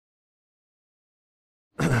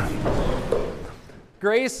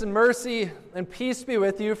Grace and mercy and peace be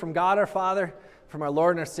with you from God our Father, from our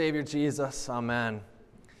Lord and our Savior Jesus. Amen.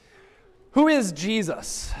 Who is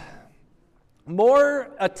Jesus? More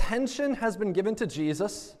attention has been given to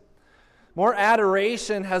Jesus. More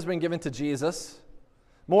adoration has been given to Jesus.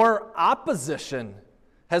 More opposition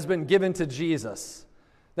has been given to Jesus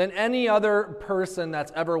than any other person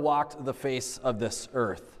that's ever walked the face of this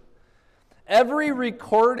earth. Every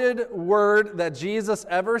recorded word that Jesus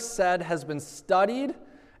ever said has been studied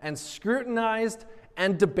and scrutinized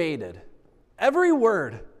and debated. Every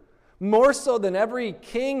word, more so than every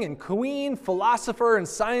king and queen, philosopher and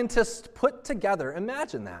scientist put together.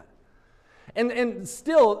 Imagine that. And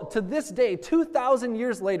still, to this day, 2,000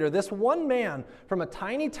 years later, this one man from a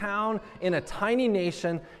tiny town in a tiny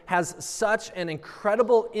nation has such an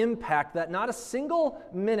incredible impact that not a single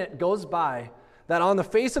minute goes by that on the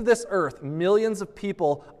face of this earth, millions of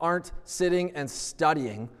people aren't sitting and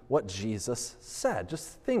studying what Jesus said.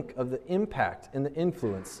 Just think of the impact and the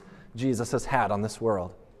influence Jesus has had on this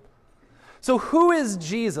world. So who is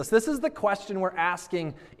Jesus? This is the question we're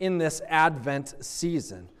asking in this Advent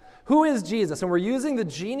season. Who is Jesus? And we're using the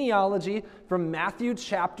genealogy from Matthew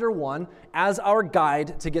chapter 1 as our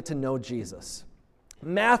guide to get to know Jesus.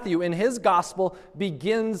 Matthew, in his gospel,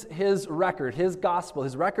 begins his record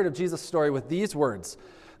of Jesus' story with these words: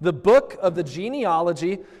 the book of the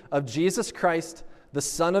genealogy of Jesus Christ, the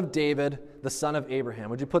son of David, the son of Abraham.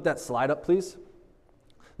 Would you put that slide up, please?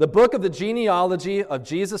 The book of the genealogy of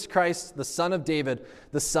Jesus Christ, the son of David,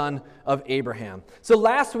 the son of Abraham. So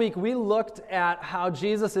last week we looked at how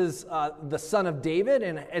Jesus is the son of David,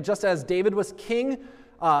 and just as David was king,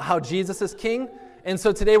 how Jesus is king. And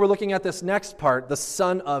so today we're looking at this next part, the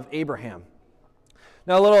son of Abraham.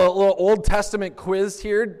 Now a little Old Testament quiz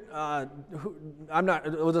here.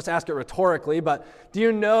 We'll just ask it rhetorically, but do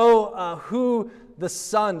you know who the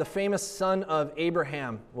famous son of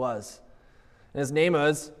Abraham was? And his name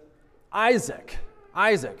was Isaac.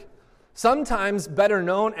 Isaac, sometimes better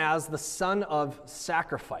known as the son of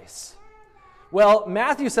sacrifice. Well,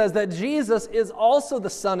 Matthew says that Jesus is also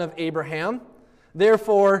the son of Abraham.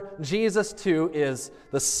 Therefore, Jesus too is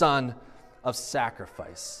the son of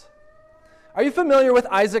sacrifice. Are you familiar with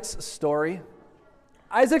Isaac's story?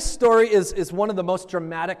 Isaac's story is one of the most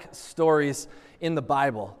dramatic stories in the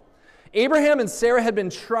Bible. Abraham and Sarah had been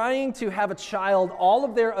trying to have a child all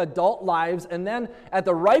of their adult lives, and then at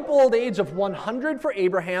the ripe old age of 100 for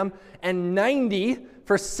Abraham and 90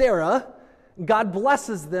 for Sarah, God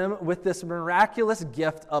blesses them with this miraculous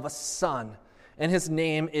gift of a son, and his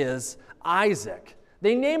name is Isaac.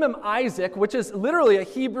 They name him Isaac, which is literally a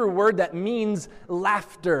Hebrew word that means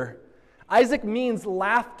laughter. Isaac means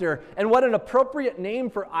laughter, and what an appropriate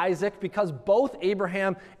name for Isaac, because both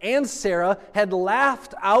Abraham and Sarah had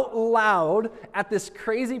laughed out loud at this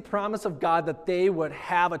crazy promise of God that they would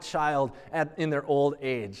have a child in their old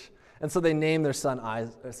age. And so they named their son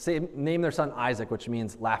Isaac, which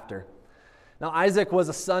means laughter. Now Isaac was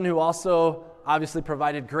a son who also obviously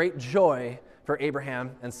provided great joy for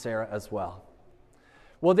Abraham and Sarah as well.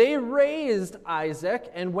 Well, they raised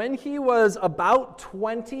Isaac, and when he was about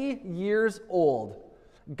 20 years old,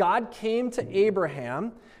 God came to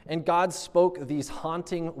Abraham, and God spoke these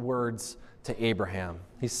haunting words to Abraham.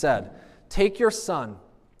 He said, "Take your son,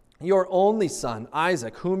 your only son,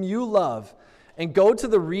 Isaac, whom you love, and go to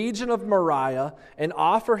the region of Moriah and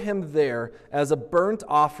offer him there as a burnt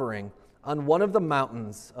offering on one of the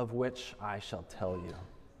mountains of which I shall tell you."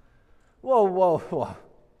 Whoa.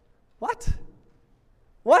 What?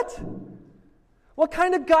 What? What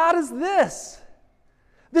kind of God is this?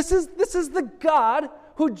 This is the God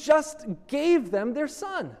who just gave them their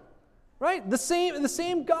son, right? The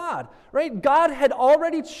same God, right? God had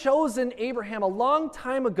already chosen Abraham a long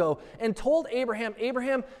time ago and told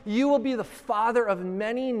Abraham, you will be the father of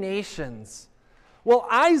many nations. Well,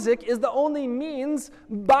 Isaac is the only means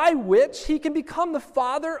by which he can become the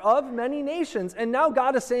father of many nations. And now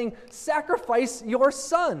God is saying, sacrifice your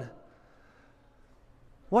son.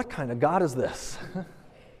 What kind of God is this?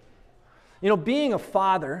 Being a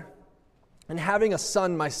father and having a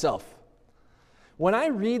son myself, when I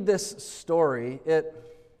read this story,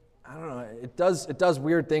 it does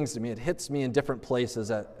weird things to me. It hits me in different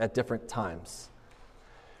places at different times.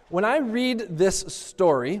 When I read this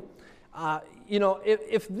story,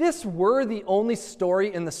 if this were the only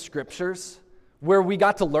story in the scriptures where we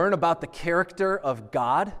got to learn about the character of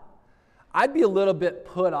God, I'd be a little bit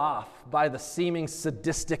put off by the seeming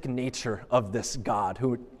sadistic nature of this God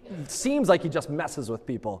who seems like he just messes with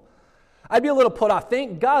people. I'd be a little put off.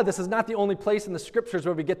 Thank God this is not the only place in the scriptures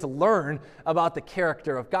where we get to learn about the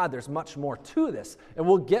character of God. There's much more to this, and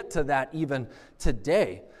we'll get to that even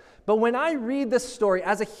today. But when I read this story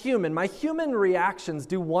as a human, my human reactions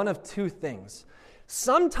do one of two things.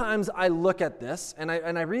 Sometimes I look at this and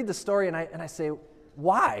I read the story and I say,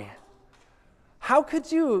 why? How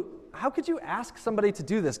could you ask somebody to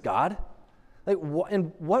do this, God? Like,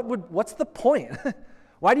 what's the point?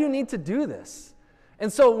 Why do you need to do this?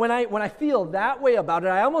 And so when I feel that way about it,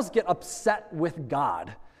 I almost get upset with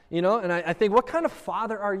God, and I think, what kind of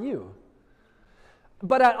father are you?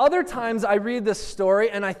 But at other times, I read this story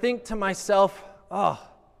and I think to myself,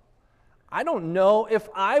 I don't know if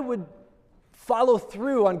I would follow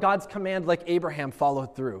through on God's command like Abraham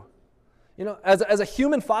followed through. As a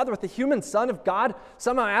human father with a human son, if God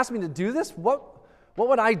somehow asked me to do this, what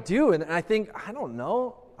would I do? And I think, I don't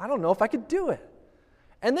know if I could do it.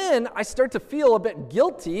 And then I start to feel a bit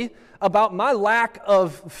guilty about my lack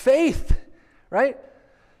of faith, right?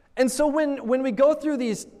 And so when we go through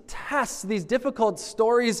these tests, these difficult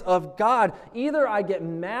stories of God, either I get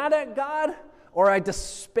mad at God or I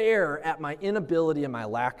despair at my inability and my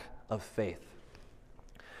lack of faith.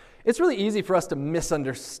 It's really easy for us to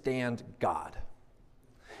misunderstand God.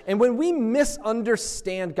 And when we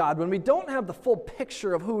misunderstand God, when we don't have the full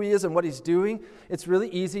picture of who He is and what He's doing, it's really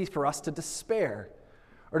easy for us to despair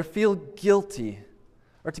or to feel guilty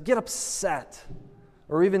or to get upset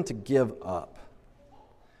or even to give up.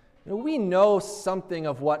 We know something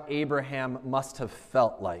of what Abraham must have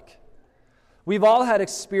felt like. We've all had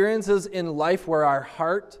experiences in life where our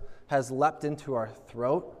heart has leapt into our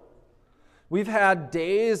throat. We've had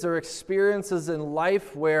days or experiences in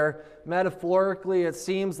life where, metaphorically, it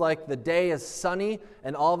seems like the day is sunny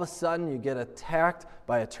and all of a sudden you get attacked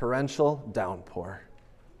by a torrential downpour.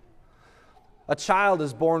 A child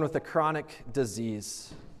is born with a chronic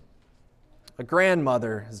disease. A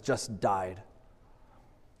grandmother has just died.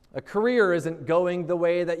 A career isn't going the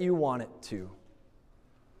way that you want it to.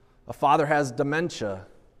 A father has dementia.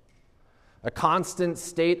 A constant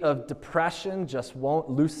state of depression just won't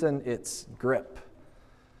loosen its grip.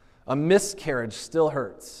 A miscarriage still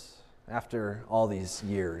hurts after all these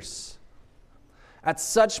years. At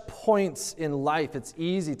such points in life, it's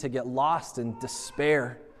easy to get lost in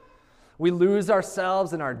despair. We lose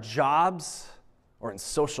ourselves in our jobs, or in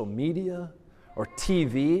social media, or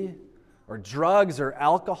TV, or drugs, or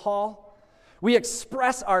alcohol. We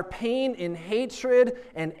express our pain in hatred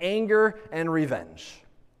and anger and revenge.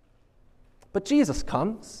 But Jesus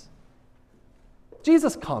comes.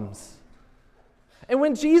 Jesus comes. And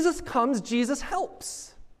when Jesus comes, Jesus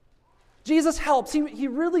helps. Jesus helps. He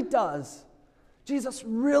really does. Jesus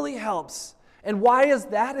really helps. And why is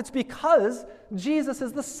that? It's because Jesus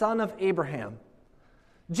is the son of Abraham.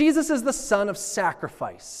 Jesus is the son of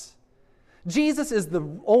sacrifice. Jesus is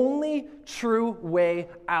the only true way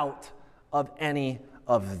out of any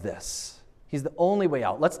of this. He's the only way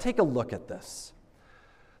out. Let's take a look at this.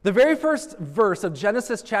 The very first verse of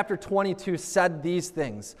Genesis chapter 22 said these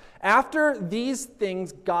things. After these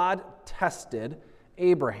things, God tested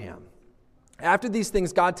Abraham. After these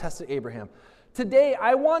things, God tested Abraham. Today,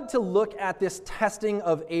 I want to look at this testing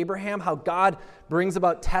of Abraham, how God brings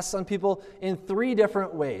about tests on people in three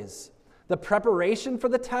different ways. The preparation for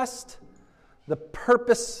the test, the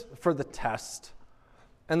purpose for the test,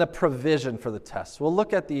 and the provision for the test. We'll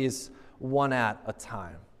look at these one at a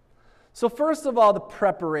time. So first of all, the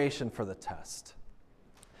preparation for the test.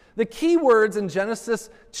 The key words in Genesis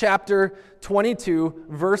chapter 22,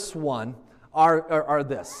 verse 1 are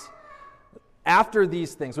this. After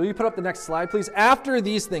these things. Will you put up the next slide, please? After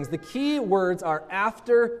these things. The key words are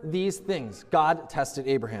after these things. God tested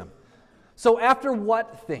Abraham. So after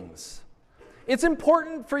what things? It's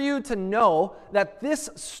important for you to know that this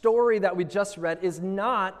story that we just read is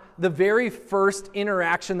not the very first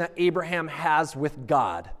interaction that Abraham has with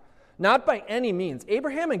God. Not by any means.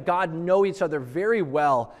 Abraham and God know each other very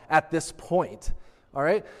well at this point. All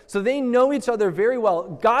right? So they know each other very well.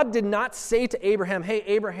 God did not say to Abraham, hey,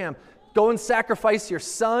 Abraham, go and sacrifice your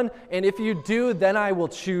son, and if you do, then I will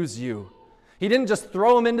choose you. He didn't just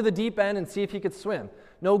throw him into the deep end and see if he could swim.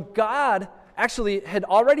 No, God actually had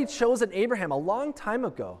already chosen Abraham a long time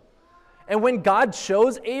ago. And when God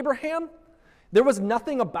chose Abraham, there was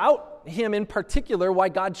nothing about him in particular why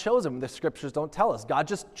God chose him. The scriptures don't tell us. God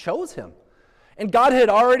just chose him. And God had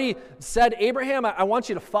already said, Abraham, I want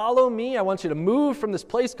you to follow me. I want you to move from this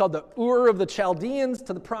place called the Ur of the Chaldeans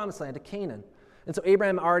to the promised land, to Canaan. And so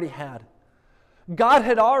Abraham already had. God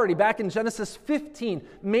had already, back in Genesis 15,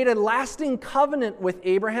 made a lasting covenant with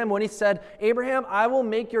Abraham when he said, Abraham, I will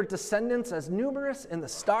make your descendants as numerous as the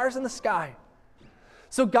stars in the sky.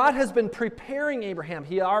 So God has been preparing Abraham.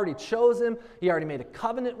 He already chose him. He already made a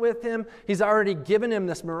covenant with him. He's already given him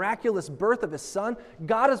this miraculous birth of his son.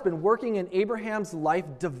 God has been working in Abraham's life,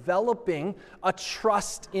 developing a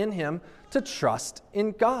trust in him to trust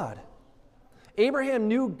in God. Abraham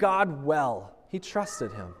knew God well. He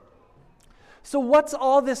trusted him. So what's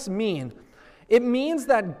all this mean? It means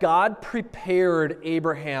that God prepared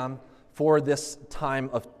Abraham for this time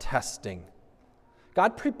of testing.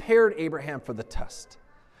 God prepared Abraham for the test.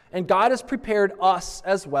 And God has prepared us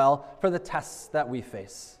as well for the tests that we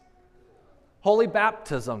face. Holy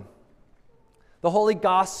baptism, the Holy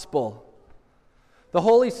Gospel, the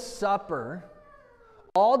Holy Supper,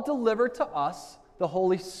 all deliver to us the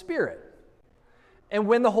Holy Spirit. And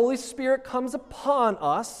when the Holy Spirit comes upon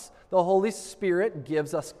us, the Holy Spirit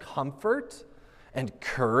gives us comfort and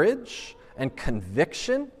courage and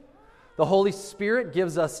conviction. The Holy Spirit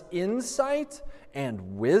gives us insight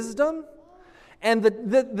and wisdom. And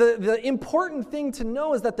the important thing to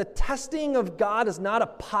know is that the testing of God is not a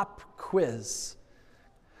pop quiz.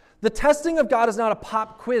 The testing of God is not a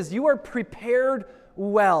pop quiz. You are prepared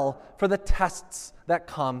well for the tests that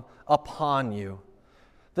come upon you.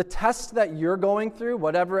 The test that you're going through,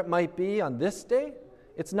 whatever it might be on this day,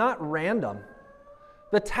 it's not random.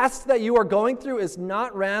 The test that you are going through is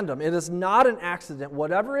not random. It is not an accident.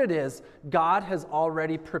 Whatever it is, God has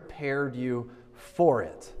already prepared you for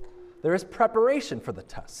it. There is preparation for the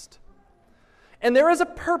test. And there is a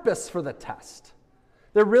purpose for the test.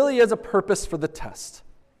 There really is a purpose for the test.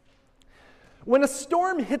 When a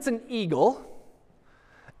storm hits an eagle,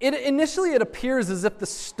 initially it appears as if the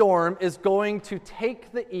storm is going to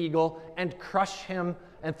take the eagle and crush him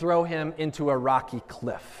and throw him into a rocky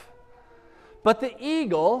cliff. But the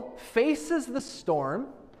eagle faces the storm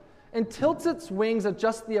and tilts its wings at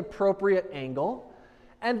just the appropriate angle.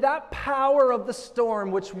 And that power of the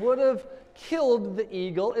storm, which would have killed the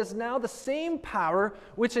eagle, is now the same power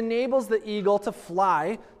which enables the eagle to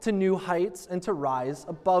fly to new heights and to rise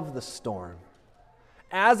above the storm.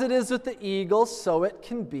 As it is with the eagle, so it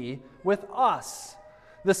can be with us.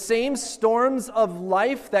 The same storms of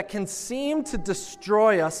life that can seem to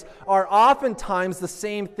destroy us are oftentimes the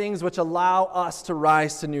same things which allow us to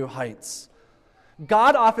rise to new heights.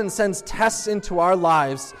 God often sends tests into our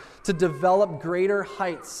lives to develop greater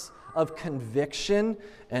heights of conviction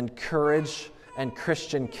and courage and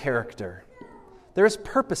Christian character. There is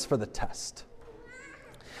purpose for the test.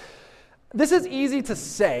 This is easy to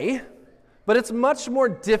say, but it's much more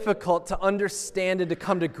difficult to understand and to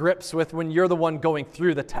come to grips with when you're the one going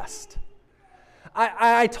through the test.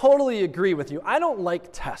 I totally agree with you. I don't like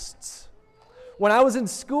tests. When I was in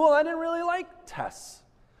school, I didn't really like tests.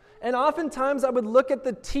 And oftentimes I would look at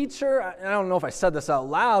the teacher, I don't know if I said this out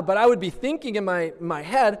loud, but I would be thinking in my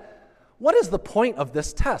head, what is the point of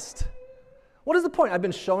this test? What is the point? I've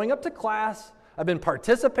been showing up to class, I've been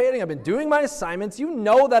participating, I've been doing my assignments. You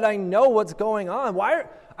know that I know what's going on.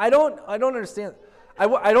 I don't understand.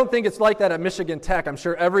 I don't think it's like that at Michigan Tech. I'm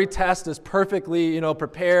sure every test is perfectly,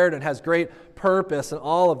 prepared and has great purpose and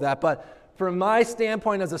all of that. But from my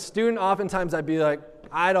standpoint as a student, oftentimes I'd be like,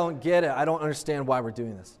 I don't get it. I don't understand why we're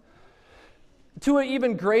doing this. To an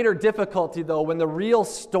even greater difficulty, though, when the real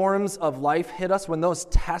storms of life hit us, when those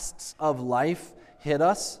tests of life hit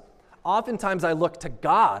us, oftentimes I look to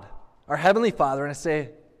God, our Heavenly Father, and I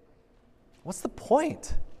say, what's the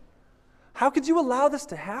point? How could you allow this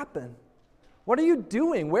to happen? What are you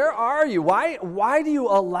doing? Where are you? Why do you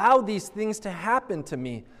allow these things to happen to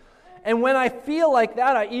me? And when I feel like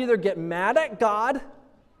that, I either get mad at God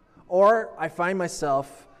or I find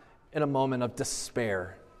myself in a moment of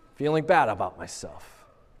despair, feeling bad about myself.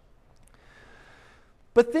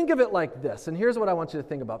 But think of it like this, and here's what I want you to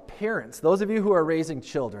think about. Parents, those of you who are raising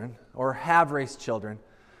children or have raised children,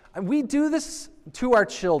 we do this to our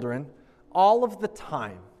children all of the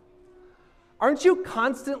time. Aren't you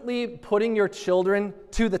constantly putting your children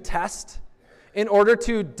to the test in order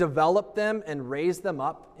to develop them and raise them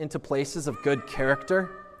up into places of good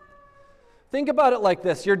character? Think about it like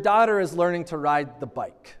this. Your daughter is learning to ride the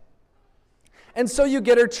bike. And so you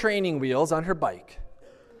get her training wheels on her bike.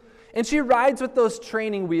 And she rides with those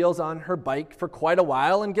training wheels on her bike for quite a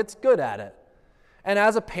while and gets good at it. And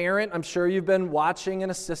as a parent, I'm sure you've been watching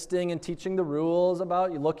and assisting and teaching the rules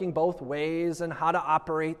about looking both ways and how to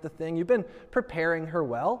operate the thing. You've been preparing her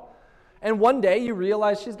well. And one day you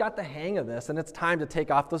realize she's got the hang of this and it's time to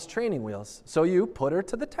take off those training wheels. So you put her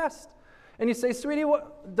to the test. And you say, sweetie,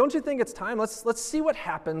 don't you think it's time? Let's see what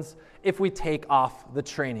happens if we take off the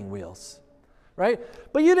training wheels. right?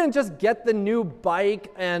 But you didn't just get the new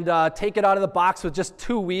bike and take it out of the box with just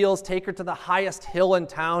 2 wheels, take her to the highest hill in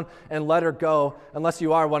town and let her go, unless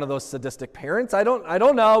you are one of those sadistic parents. I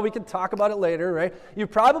don't know. We can talk about it later, right? You've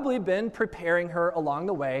probably been preparing her along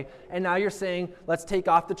the way, and now you're saying, let's take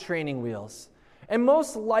off the training wheels. And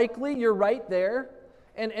most likely, you're right there,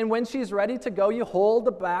 and when she's ready to go, you hold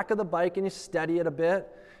the back of the bike and you steady it a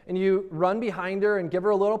bit, and you run behind her and give her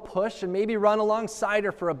a little push and maybe run alongside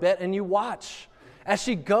her for a bit, and you watch as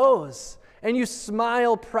she goes, and you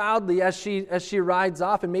smile proudly as she rides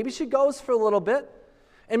off, and maybe she goes for a little bit,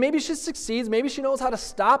 and maybe she succeeds, maybe she knows how to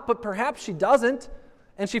stop, but perhaps she doesn't,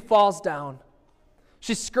 and she falls down.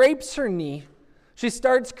 She scrapes her knee, she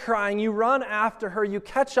starts crying, you run after her, you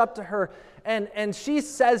catch up to her, and she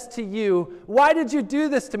says to you, "Why did you do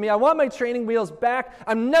this to me? I want my training wheels back.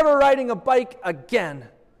 I'm never riding a bike again."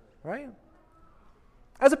 Right?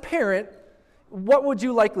 As a parent, what would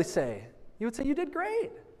you likely say? You would say, "You did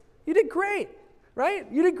great. You did great."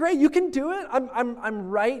 Right? You did great. You can do it. I'm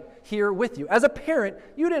right here with you. As a parent,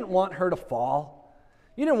 you didn't want her to fall.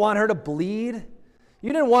 You didn't want her to bleed.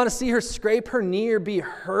 You didn't want to see her scrape her knee or be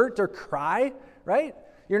hurt or cry, right?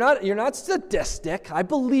 You're not sadistic. I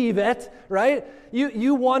believe it, right?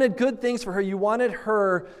 You wanted good things for her. You wanted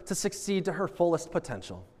her to succeed to her fullest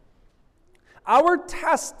potential. Our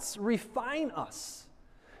tests refine us.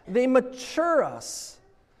 They mature us.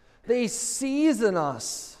 They season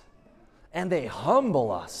us, and they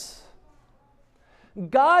humble us.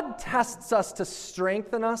 God tests us to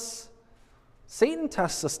strengthen us. Satan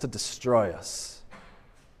tests us to destroy us.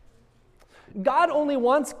 God only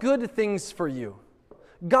wants good things for you.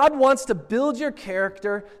 God wants to build your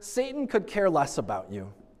character. Satan could care less about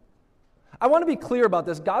you. I want to be clear about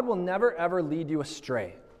this. God will never, ever lead you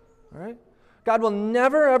astray. All right? God will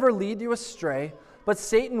never, ever lead you astray, but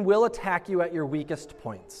Satan will attack you at your weakest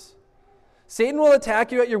points. Satan will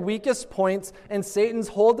attack you at your weakest points, and Satan's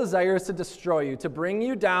whole desire is to destroy you, to bring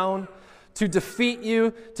you down, to defeat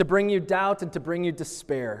you, to bring you doubt, and to bring you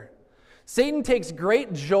despair. Satan takes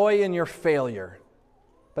great joy in your failure,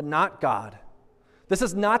 but not God. This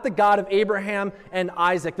is not the God of Abraham and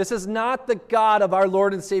Isaac. This is not the God of our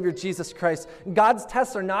Lord and Savior Jesus Christ. God's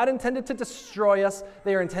tests are not intended to destroy us.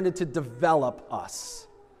 They are intended to develop us.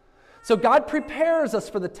 So God prepares us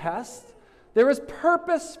for the test. There is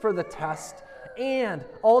purpose for the test. And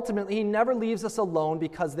ultimately, He never leaves us alone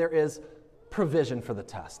because there is provision for the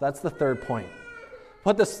test. That's the third point.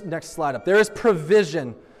 Put this next slide up. There is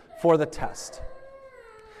provision for the test.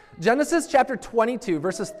 Genesis chapter 22,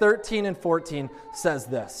 verses 13 and 14 says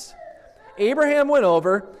this. Abraham went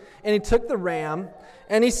over, and he took the ram,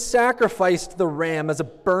 and he sacrificed the ram as a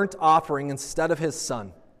burnt offering instead of his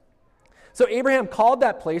son. So Abraham called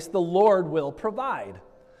that place, "The Lord will provide."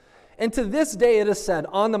 And to this day it is said,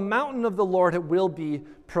 "On the mountain of the Lord it will be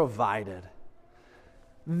provided."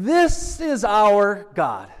 This is our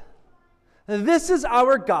God. This is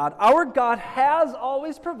our God. Our God has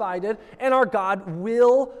always provided, and our God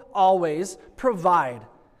will always provide.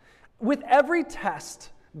 With every test,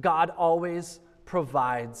 God always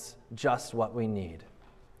provides just what we need.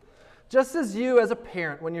 Just as you, as a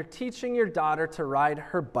parent, when you're teaching your daughter to ride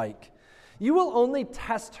her bike, you will only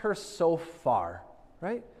test her so far,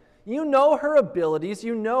 right? You know her abilities,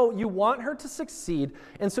 you know you want her to succeed,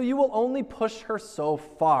 and so you will only push her so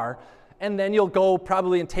far, and then you'll go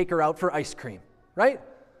probably and take her out for ice cream, right?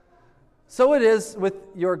 So it is with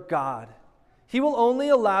your God. He will only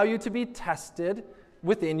allow you to be tested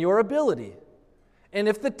within your ability. And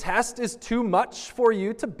if the test is too much for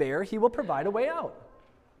you to bear, He will provide a way out.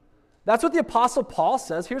 That's what the Apostle Paul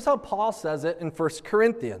says. Here's how Paul says it in 1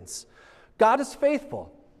 Corinthians. God is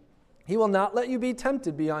faithful. He will not let you be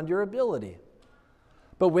tempted beyond your ability.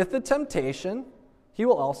 But with the temptation, He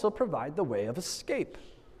will also provide the way of escape,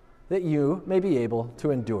 that you may be able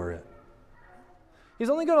to endure it. He's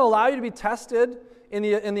only going to allow you to be tested in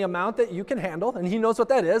the amount that you can handle, and He knows what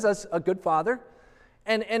that is as a good father.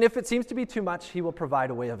 And if it seems to be too much, He will provide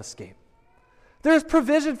a way of escape. There's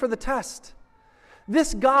provision for the test.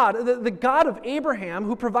 This God, the God of Abraham,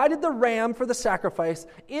 who provided the ram for the sacrifice,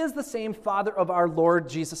 is the same Father of our Lord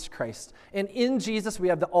Jesus Christ. And in Jesus, we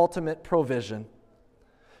have the ultimate provision.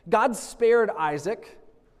 God spared Isaac,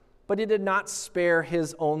 but He did not spare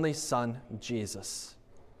His only son, Jesus.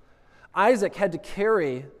 Isaac had to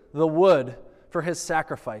carry the wood for his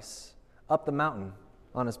sacrifice up the mountain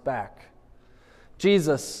on his back.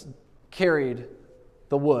 Jesus carried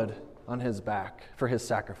the wood on His back for His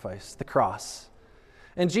sacrifice, the cross.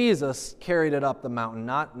 And Jesus carried it up the mountain,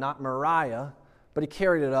 not Moriah, but He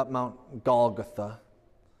carried it up Mount Golgotha.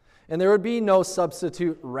 And there would be no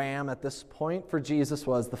substitute ram at this point, for Jesus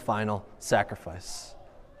was the final sacrifice.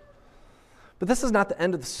 But this is not the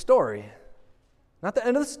end of the story. Not the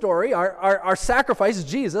end of the story. Our sacrifice,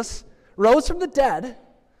 Jesus, rose from the dead.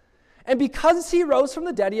 And because he rose from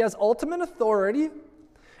the dead, he has ultimate authority.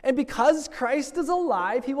 And because Christ is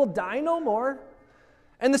alive, he will die no more.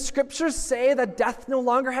 And the scriptures say that death no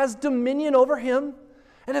longer has dominion over him.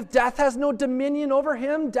 And if death has no dominion over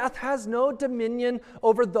him, death has no dominion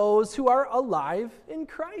over those who are alive in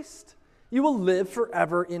Christ. You will live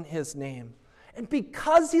forever in his name. And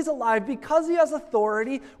because he's alive, because he has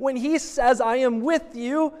authority, when he says, I am with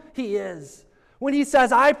you, he is. When he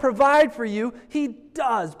says, I provide for you, he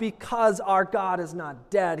does, because our God is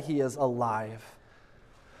not dead, he is alive.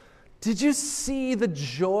 Did you see the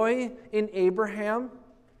joy in Abraham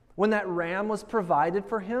when that ram was provided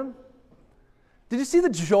for him? Did you see the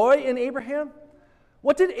joy in Abraham?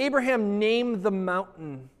 What did Abraham name the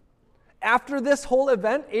mountain? After this whole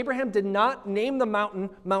event, Abraham did not name the mountain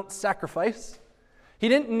Mount Sacrifice. He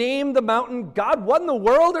didn't name the mountain, God, what in the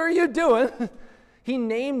world are you doing? He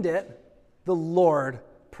named it, the Lord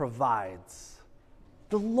provides.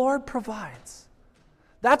 The Lord provides.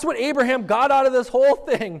 That's what Abraham got out of this whole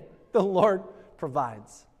thing. The Lord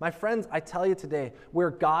provides. My friends, I tell you today, where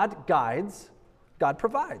God guides, God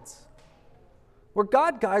provides. Where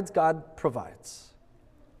God guides, God provides.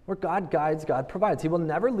 Where God guides, God provides. He will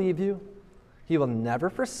never leave you. He will never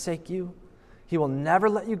forsake you. He will never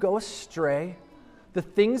let you go astray. The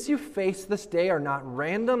things you face this day are not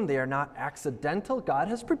random. They are not accidental. God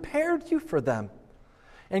has prepared you for them.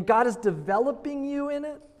 And God is developing you in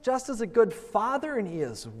it just as a good father, and he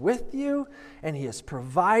is with you, and he is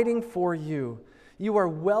providing for you. You are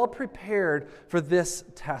well prepared for this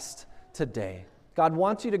test today. God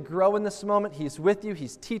wants you to grow in this moment. He's with you,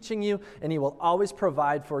 he's teaching you, and he will always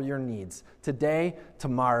provide for your needs today,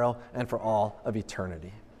 tomorrow, and for all of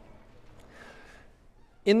eternity.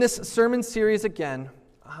 In this sermon series again,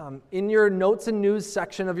 in your notes and news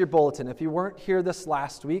section of your bulletin, if you weren't here this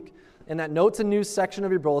last week, in that notes and news section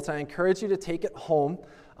of your bulletin, I encourage you to take it home.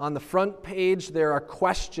 On the front page, there are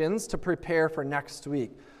questions to prepare for next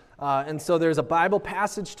week. And so there's a Bible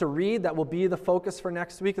passage to read that will be the focus for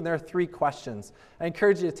next week, and there are 3 questions. I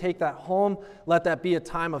encourage you to take that home. Let that be a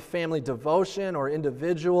time of family devotion or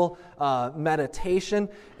individual meditation.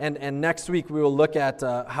 And next week we will look at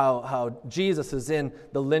how Jesus is in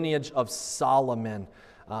the lineage of Solomon.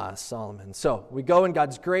 So we go in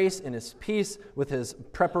God's grace, in his peace, with his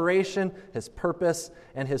preparation, his purpose,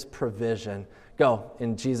 and his provision. Go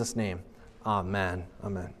in Jesus' name. Amen.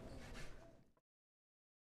 Amen.